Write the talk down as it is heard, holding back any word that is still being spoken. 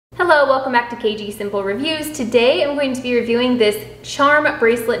Hello, welcome back to KG Simple Reviews. Today I'm going to be reviewing this Charm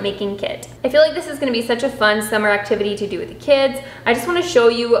Bracelet Making Kit. I feel like this is going to be such a fun summer activity to do with the kids. I just want to show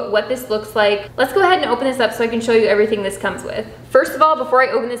you what this looks like. Let's go ahead and open this up so I can show you everything this comes with. First of all, before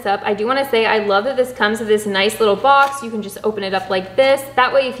I open this up, I do want to say I love that this comes with this nice little box. You can just open it up like this.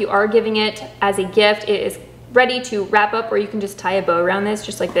 That way, if you are giving it as a gift, it is ready to wrap up, or you can just tie a bow around this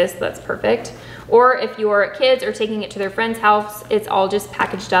just like this. That's perfect. Or if your kids are taking it to their friend's house, it's all just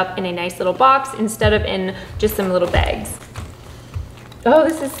packaged up in a nice little box instead of in just some little bags. Oh,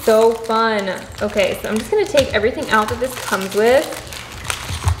 this is so fun. Okay, so I'm just gonna take everything out that this comes with.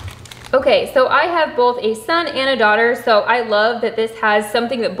 Okay, so I have both a son and a daughter, so I love that this has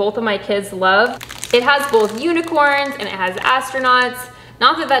something that both of my kids love. It has both unicorns and it has astronauts.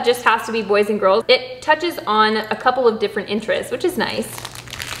 Not that that just has to be boys and girls. It touches on a couple of different interests, which is nice.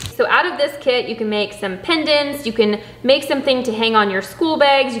 So out of this kit, you can make some pendants, you can make something to hang on your school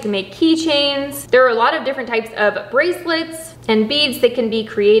bags, you can make keychains. There are a lot of different types of bracelets and beads that can be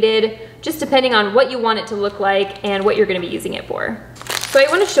created, just depending on what you want it to look like and what you're gonna be using it for. So I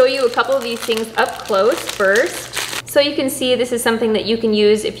wanna show you a couple of these things up close first. So you can see this is something that you can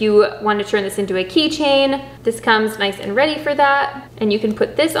use if you want to turn this into a keychain. This comes nice and ready for that. And you can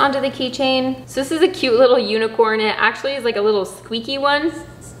put this onto the keychain. So this is a cute little unicorn. It actually is like a little squeaky one.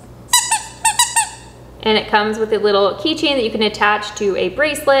 And it comes with a little keychain that you can attach to a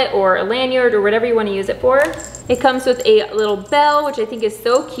bracelet or a lanyard or whatever you want to use it for. It comes with a little bell, which I think is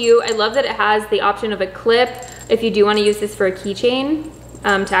so cute. I love that it has the option of a clip if you do want to use this for a keychain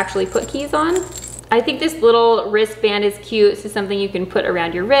to actually put keys on. I think this little wristband is cute. This is something you can put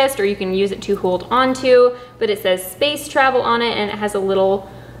around your wrist or you can use it to hold onto, but it says space travel on it and it has a little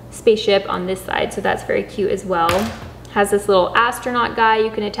spaceship on this side, so that's very cute as well. It has this little astronaut guy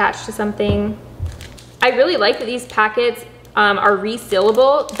you can attach to something. I really like that these packets are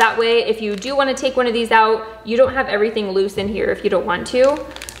resealable. That way, if you do want to take one of these out, you don't have everything loose in here if you don't want to.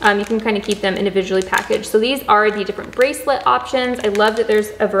 You can kind of keep them individually packaged. So these are the different bracelet options. I love that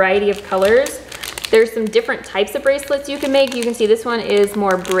there's a variety of colors. There's some different types of bracelets you can make. You can see this one is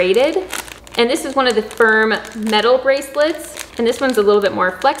more braided. And this is one of the firm metal bracelets. And this one's a little bit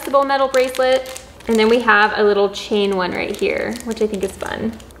more flexible metal bracelet. And then we have a little chain one right here, which I think is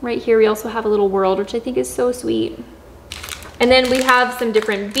fun. Right here, we also have a little world, which I think is so sweet. And then we have some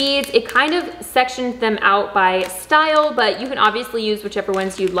different beads. It kind of sections them out by style, but you can obviously use whichever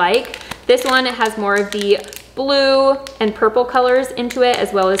ones you like. This one has more of the blue and purple colors into it,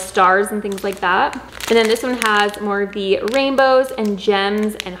 as well as stars and things like that. And then this one has more of the rainbows and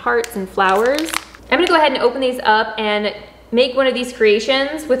gems and hearts and flowers. I'm gonna go ahead and open these up and make one of these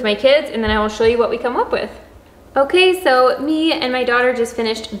creations with my kids, and then I will show you what we come up with. Okay, so me and my daughter just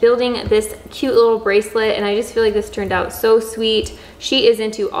finished building this cute little bracelet, and I just feel like this turned out so sweet. She is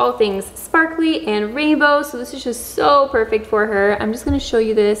into all things sparkly and rainbow, so this is just so perfect for her. I'm just gonna show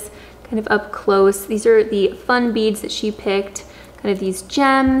you this kind of up close. These are the fun beads that she picked, kind of these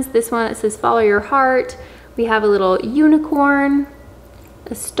gems. This one, it says follow your heart. We have a little unicorn,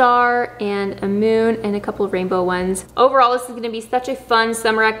 a star, and a moon, and a couple of rainbow ones. Overall, this is gonna be such a fun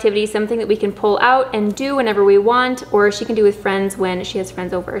summer activity, something that we can pull out and do whenever we want, or she can do with friends when she has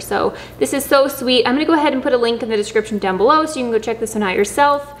friends over. So this is so sweet. I'm gonna go ahead and put a link in the description down below so you can go check this one out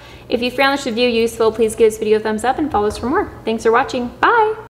yourself. If you found this review useful, please give this video a thumbs up and follow us for more. Thanks for watching. Bye.